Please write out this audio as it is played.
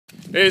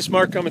Hey, it's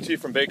Mark coming to you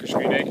from Baker's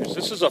Green Acres.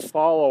 This is a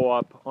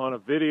follow-up on a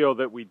video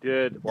that we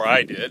did, or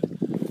I did,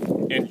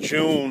 in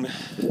June,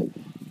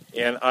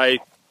 and I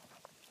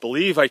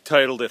believe I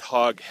titled it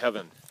Hog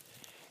Heaven.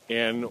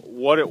 And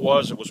what it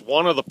was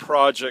one of the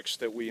projects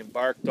that we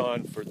embarked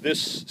on for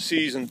this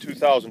season,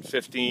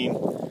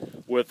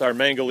 2015, with our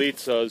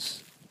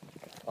Mangalitsa's.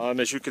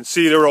 As you can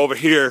see, they're over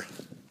here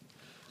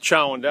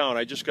chowing down.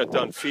 I just got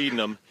done feeding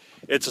them.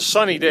 It's a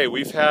sunny day.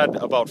 We've had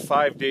about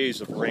 5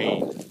 days of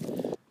rain.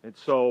 And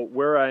so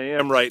where I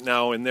am right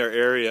now in their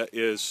area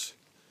is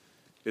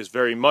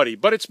very muddy.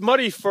 But it's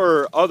muddy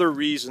for other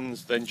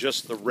reasons than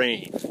just the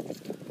rain.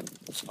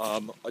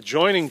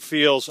 Adjoining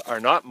fields are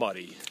not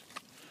muddy.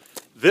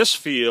 This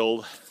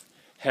field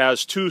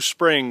has 2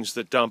 springs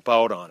that dump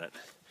out on it.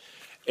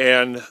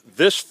 And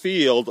this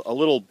field, a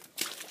little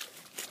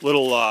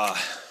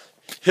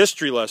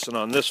history lesson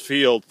on this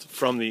field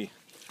from the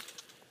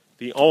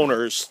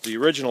owners, the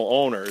original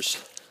owners.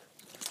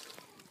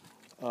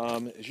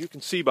 As you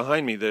can see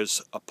behind me,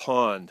 there's a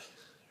pond,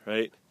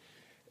 right?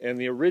 And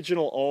the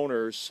original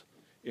owners,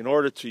 in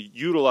order to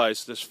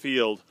utilize this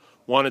field,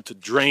 wanted to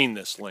drain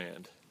this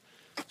land.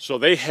 So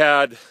they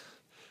had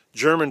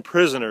German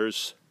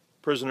prisoners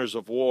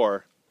of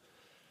war,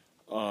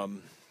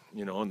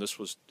 you know, and this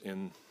was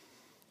in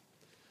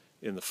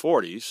the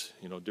 40s,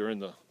 you know, during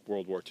the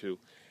World War II,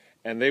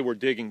 and they were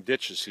digging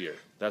ditches here.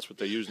 That's what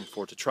they used them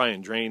for, to try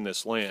and drain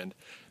this land.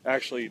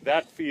 Actually,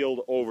 that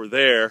field over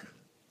there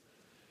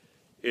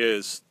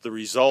is the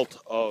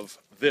result of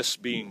this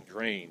being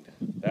drained.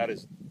 That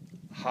is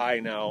high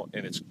now,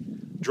 and it's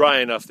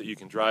dry enough that you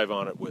can drive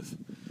on it with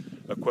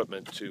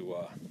equipment to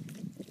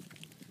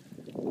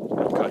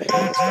cut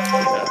hay and stuff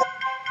like that.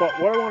 But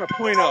what I want to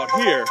point out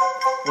here,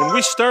 when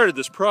we started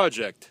this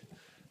project,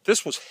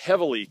 this was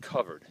heavily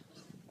covered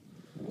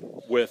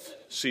with,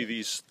 see,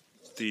 these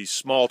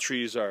small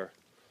trees are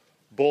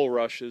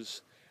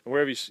bulrushes, and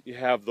wherever you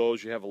have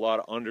those, you have a lot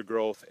of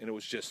undergrowth, and it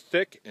was just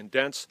thick and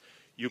dense.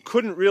 You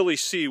couldn't really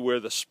see where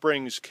the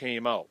springs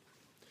came out.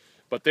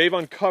 But they've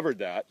uncovered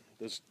that.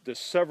 There's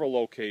several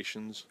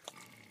locations.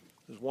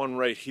 There's one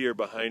right here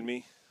behind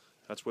me.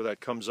 That's where that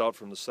comes out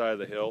from the side of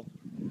the hill.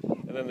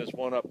 And then there's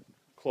one up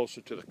closer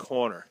to the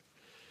corner.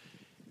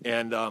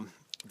 And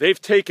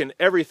they've taken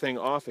everything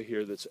off of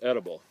here that's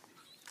edible,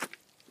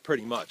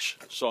 pretty much.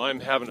 So I'm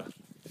having to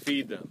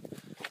feed them.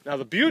 Now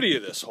the beauty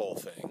of this whole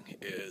thing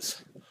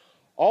is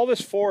all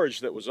this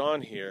forage that was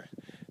on here,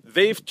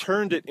 they've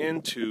turned it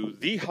into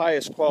the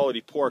highest quality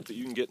pork that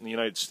you can get in the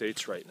United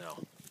States right now.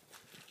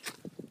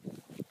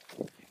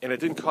 And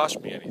it didn't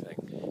cost me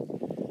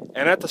anything.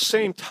 And at the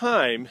same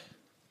time,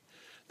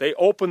 they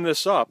opened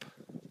this up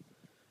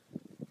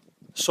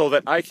so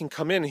that I can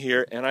come in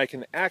here and I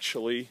can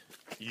actually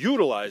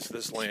utilize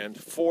this land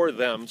for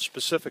them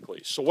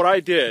specifically. So what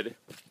I did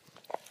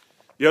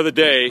the other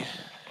day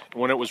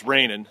when it was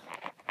raining,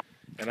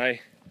 and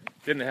I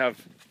didn't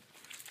have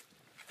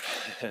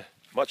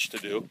much to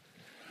do,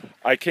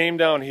 I came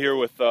down here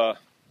with a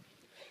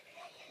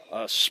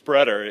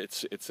spreader.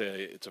 It's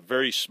a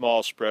very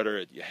small spreader.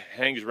 It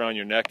hangs around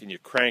your neck and you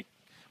crank.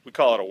 We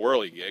call it a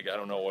whirligig. I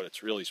don't know what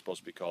it's really supposed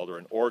to be called, or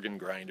an organ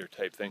grinder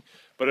type thing.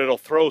 But it'll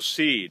throw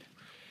seed.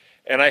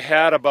 And I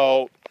had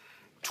about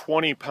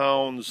 20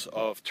 pounds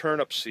of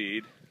turnip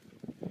seed.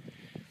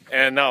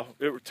 And now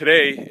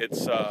today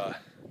it's I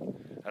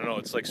don't know.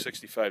 It's like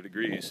 65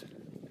 degrees.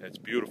 And it's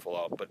beautiful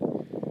out, but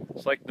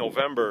it's like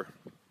November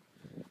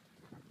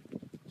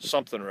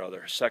something or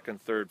other, 2nd,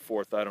 3rd,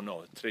 4th, I don't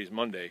know. Today's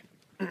Monday.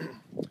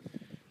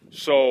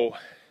 So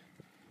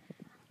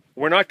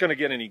we're not going to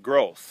get any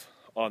growth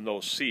on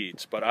those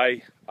seeds, but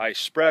I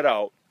spread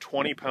out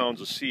 20 pounds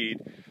of seed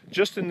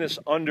just in this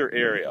under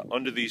area,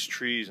 under these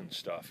trees and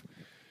stuff.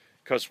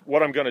 Because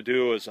what I'm going to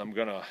do is I'm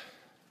going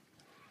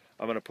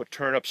to put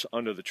turnips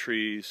under the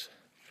trees,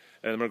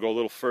 and I'm going to go a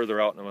little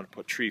further out and I'm going to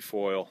put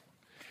trefoil,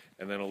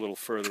 and then a little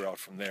further out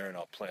from there and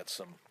I'll plant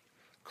some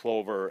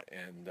clover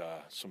and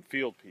some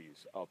field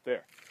peas out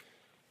there.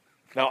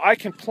 Now I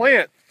can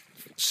plant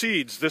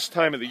seeds this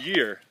time of the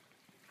year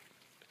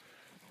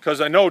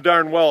because I know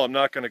darn well I'm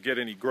not going to get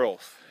any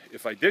growth.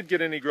 If I did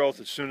get any growth,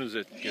 as soon as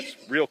it gets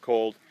real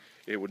cold,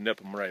 it would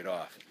nip them right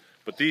off.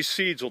 But these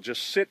seeds will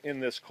just sit in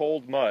this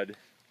cold mud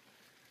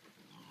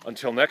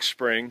until next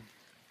spring.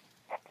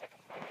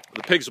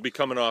 The pigs will be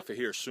coming off of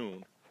here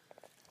soon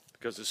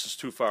because this is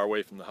too far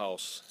away from the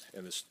house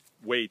and there's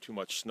way too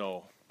much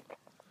snow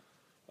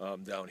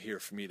down here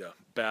for me to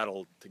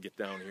battle to get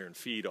down here and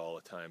feed all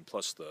the time.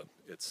 Plus the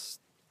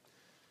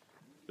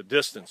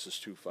distance is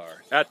too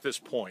far. At this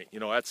point, you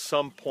know, at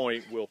some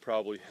point we'll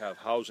probably have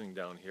housing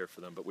down here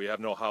for them, but we have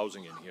no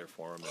housing in here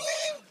for them.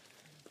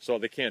 So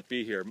they can't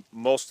be here.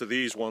 Most of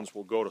these ones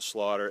will go to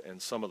slaughter,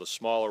 and some of the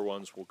smaller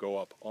ones will go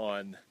up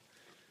on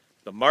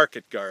the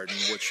market garden,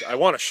 which I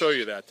want to show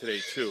you that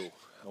today too.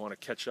 I want to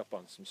catch up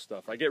on some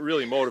stuff. I get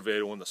really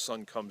motivated when the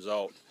sun comes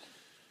out.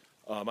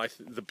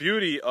 The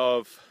beauty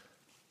of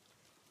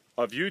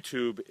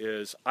YouTube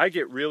is I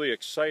get really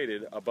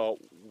excited about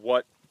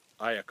what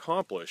I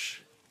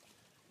accomplish,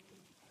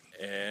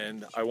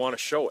 and I want to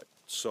show it.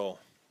 So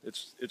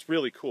it's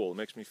really cool. It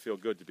makes me feel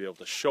good to be able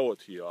to show it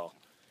to you all.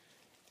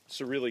 It's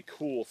a really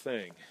cool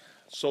thing.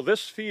 So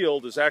this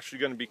field is actually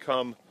going to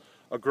become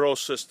a grow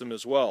system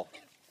as well.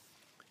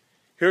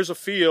 Here's a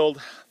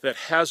field that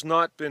has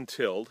not been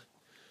tilled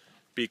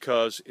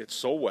because it's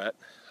so wet.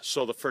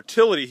 So the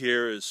fertility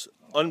here is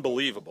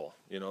unbelievable.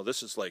 You know,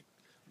 this is like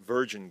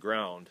virgin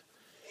ground.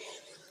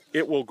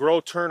 It will grow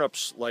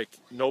turnips like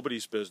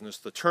nobody's business.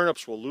 The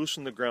turnips will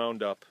loosen the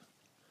ground up.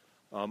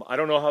 I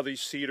don't know how these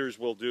cedars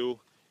will do.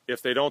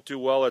 If they don't do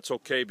well, it's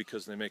okay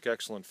because they make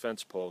excellent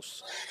fence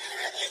posts.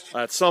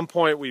 At some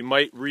point we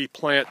might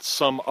replant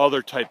some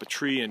other type of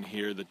tree in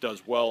here that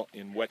does well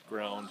in wet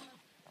ground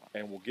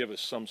and will give us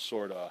some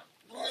sort of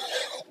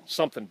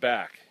something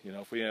back. You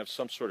know, if we have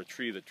some sort of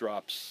tree that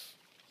drops,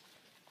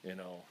 you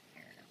know,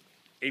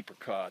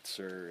 apricots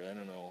or, I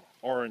don't know,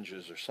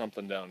 oranges or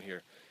something down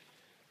here.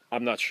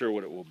 I'm not sure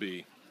what it will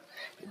be.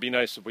 It'd be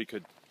nice if we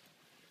could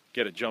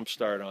get a jump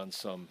start on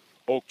some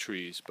oak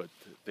trees, but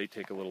they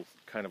take a little,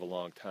 kind of a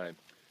long time.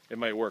 It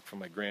might work for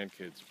my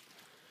grandkids.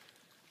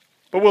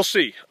 But we'll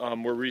see.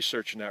 We're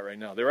researching that right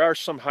now. There are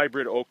some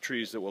hybrid oak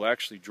trees that will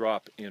actually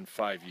drop in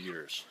 5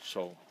 years.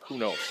 So who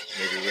knows?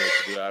 Maybe we're able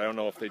to do that. I don't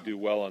know if they do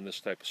well on this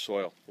type of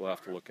soil. We'll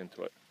have to look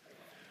into it.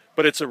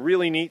 But it's a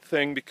really neat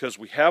thing because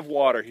we have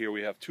water here.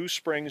 We have 2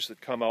 springs that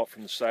come out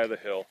from the side of the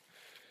hill.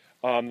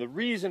 The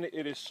reason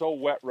it is so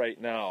wet right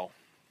now,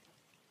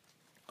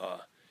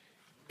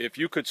 if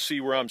you could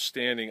see where I'm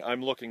standing,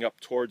 I'm looking up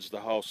towards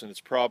the house and it's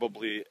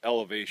probably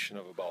elevation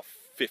of about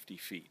 50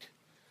 feet.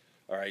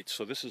 All right,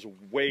 so this is a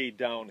way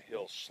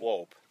downhill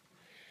slope.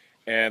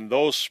 And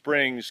those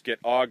springs get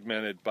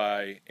augmented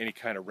by any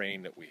kind of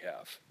rain that we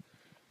have.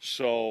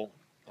 So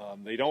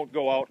they don't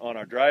go out on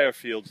our drier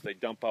fields, they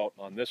dump out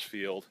on this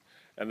field.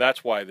 And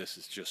that's why this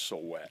is just so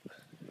wet.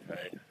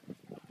 Okay.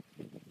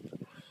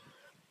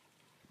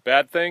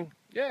 Bad thing?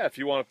 Yeah, if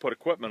you want to put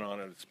equipment on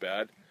it, it's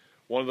bad.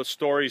 One of the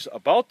stories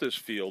about this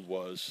field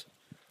was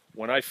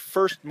when I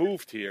first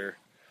moved here,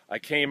 I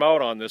came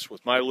out on this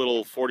with my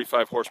little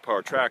 45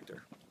 horsepower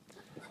tractor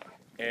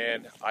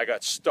and I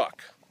got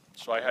stuck.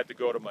 So I had to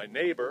go to my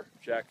neighbor,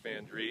 Jack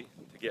Van Dree,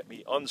 to get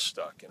me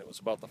unstuck. And it was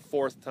about the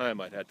 4th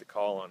time I'd had to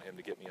call on him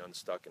to get me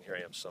unstuck. And here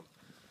I am, some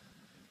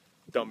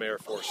dumb Air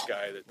Force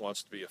guy that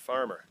wants to be a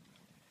farmer.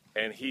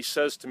 And he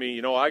says to me,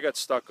 you know, I got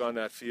stuck on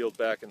that field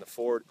back in the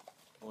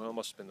well, it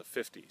must have been the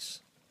 50s.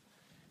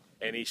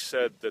 And he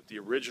said that the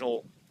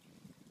original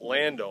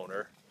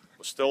landowner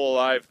was still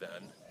alive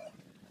then,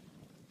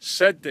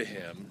 said to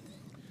him,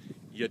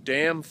 you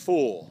damn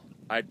fool,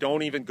 I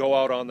don't even go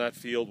out on that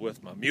field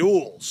with my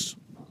mules.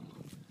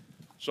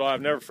 So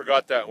I've never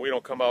forgot that. We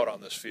don't come out on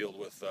this field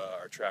with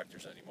our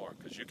tractors anymore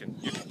because you can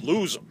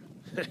lose them.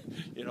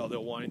 You know,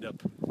 they'll wind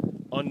up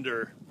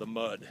under the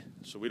mud.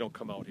 So we don't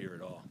come out here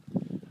at all.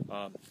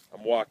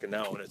 I'm walking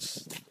now and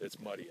it's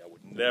muddy. I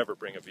would never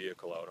bring a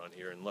vehicle out on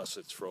here unless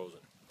it's frozen.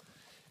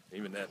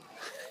 Even then,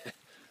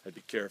 I'd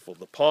be careful.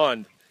 The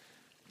pond,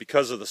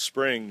 because of the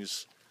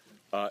springs,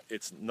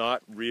 it's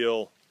not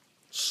real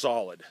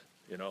solid,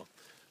 you know.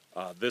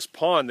 This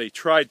pond, they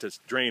tried to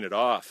drain it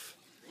off,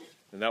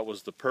 and that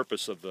was the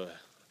purpose of the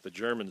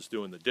Germans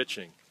doing the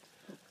ditching.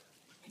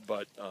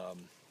 But,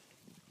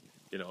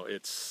 you know,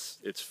 it's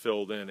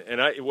filled in.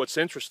 And what's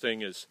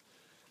interesting is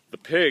the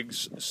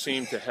pigs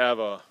seem to have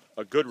a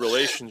good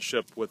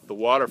relationship with the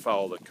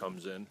waterfowl that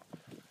comes in.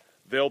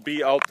 They'll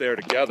be out there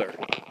together,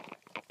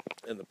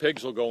 and the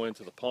pigs will go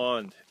into the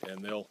pond,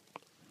 and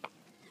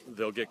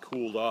they'll get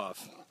cooled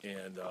off,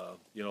 and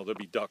you know, there'll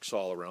be ducks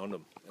all around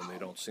them, and they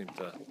don't seem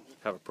to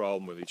have a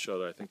problem with each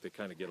other. I think they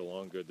kind of get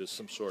along good. There's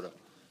some sort of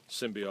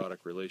symbiotic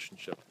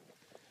relationship.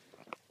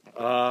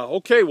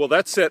 Okay, well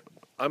that's it.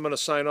 I'm going to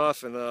sign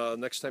off,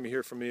 and next time you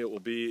hear from me, it will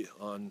be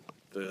on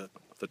the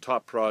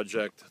top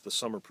project, the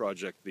summer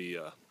project, the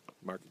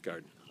market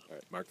garden. All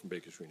right, Mark from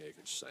Baker's Green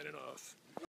Acres signing off.